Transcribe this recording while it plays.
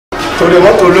So they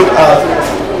want to look at,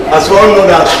 as we all know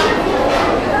that,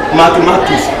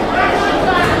 mathematics.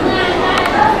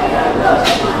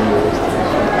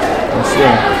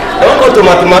 I won't go to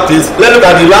mathematics. Let's look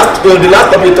at the last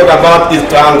topic we talk about is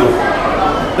triangle.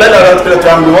 Let's look at the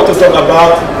triangle. We want to talk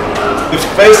about the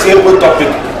very simple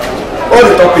topic. All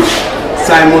the topics.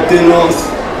 Simultaneous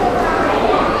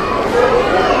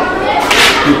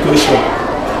equation.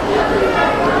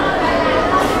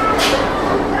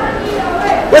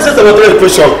 What's the simultaneous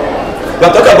equation? We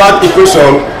are talking about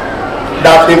equation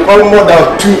that involve more than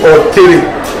 2 or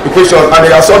 3 equations and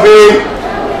they are solving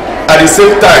at the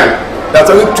same time. They are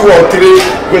solving 2 or 3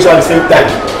 equations at the same time.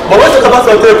 But when we talk about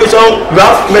simultaneous equation, we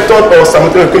have method of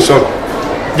simultaneous equation.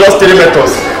 Just 3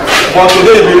 methods. But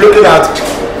today we'll be looking at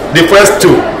the first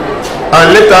 2.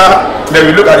 And later then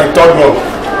we look at the third one.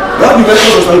 We have the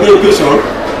method of simultaneous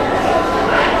equation.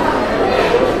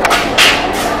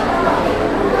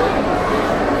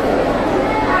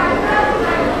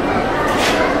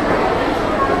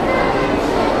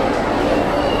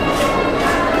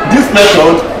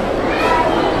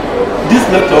 These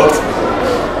methods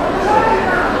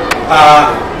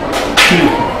are 3.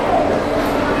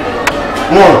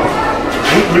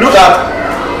 1. We look at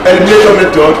elimination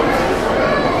method.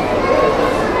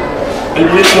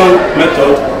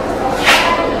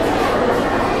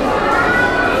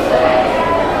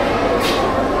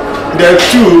 Then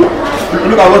 2. We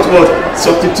look at what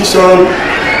substitution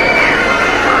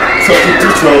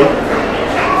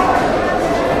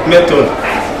method.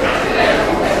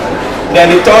 Then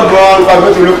the third one, we are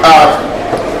going to look at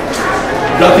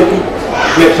graphical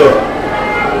method.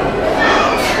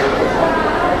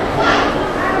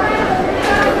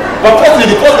 But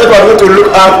firstly, the first method we are going to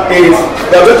look at is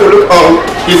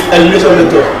elimination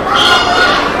method.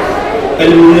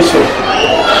 Elimination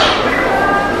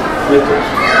method.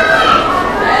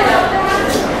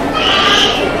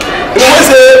 You know,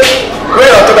 when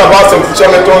you talk about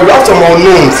substitution method, you have some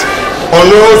unknowns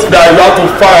that you have to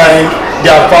find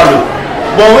their value.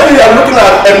 But when you are looking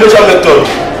at elimination method,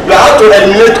 you have to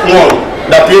eliminate one.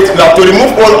 That is, you have to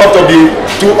remove one out of the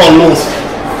 2 unknowns.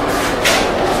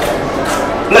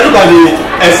 Let's look at the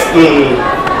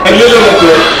elimination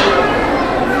method.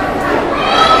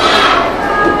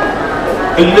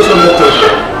 Elimination method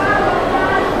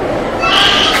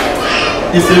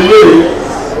is a way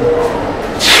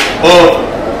of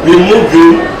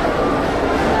removing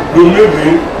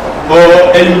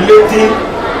or eliminating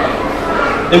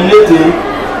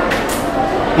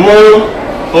one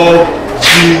of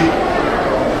the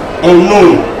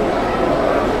unknown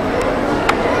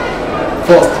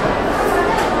first.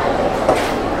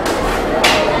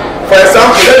 For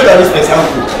example, let's look at this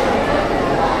example.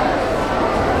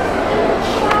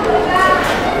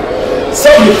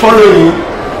 Solve the following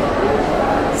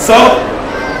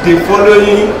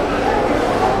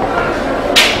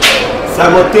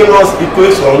simultaneous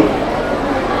equation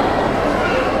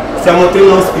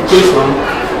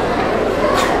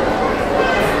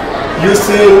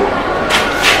using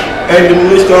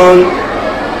elimination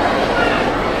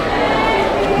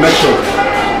method.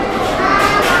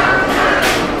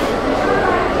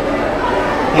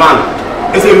 1.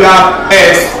 Let's say we have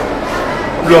x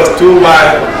plus 2y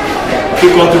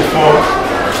equal to 4.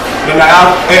 Then I have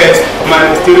x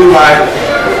minus 3y.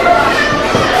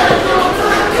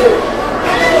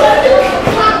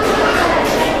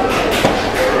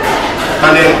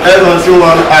 And then x on 1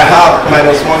 I have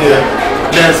minus 1 here.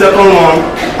 Then second one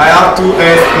I have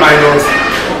 2x minus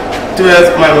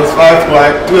 5y,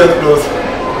 2x plus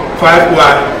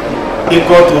 5y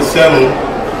equal to 7.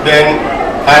 Then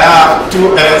I have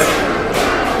 2x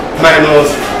minus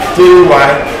 3y.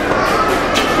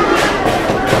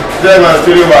 Then minus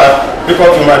 3y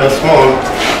equal to minus 1.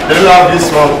 Then I have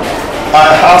this one.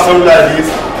 I have something like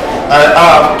this. I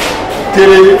have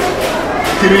 3a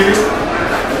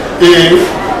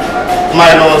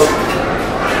minus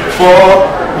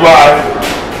 4y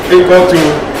equal to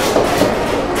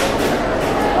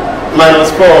minus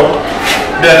 4.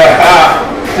 Then I have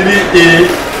 3a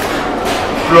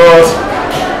plus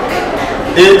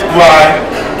 8y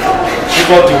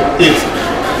equal to 8.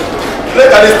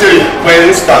 Look at this theory for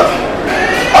instance.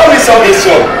 How do we solve this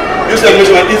one? Use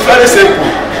elimination. It's very simple.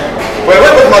 But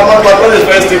when we talk about mathematics is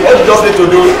very simple. What you just need to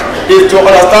do is to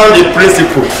understand the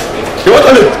principle. You want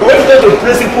to know the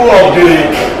principle of the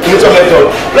elimination method.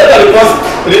 Look at the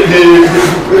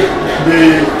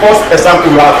first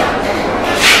example we have.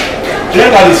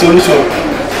 Look at the solution.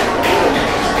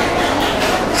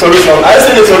 I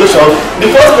see the solution. The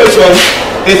first question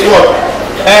is what?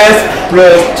 S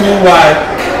plus 2y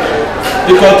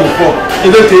equal to 4.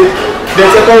 Isn't it? The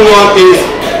second one is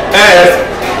S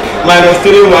minus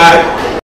 3y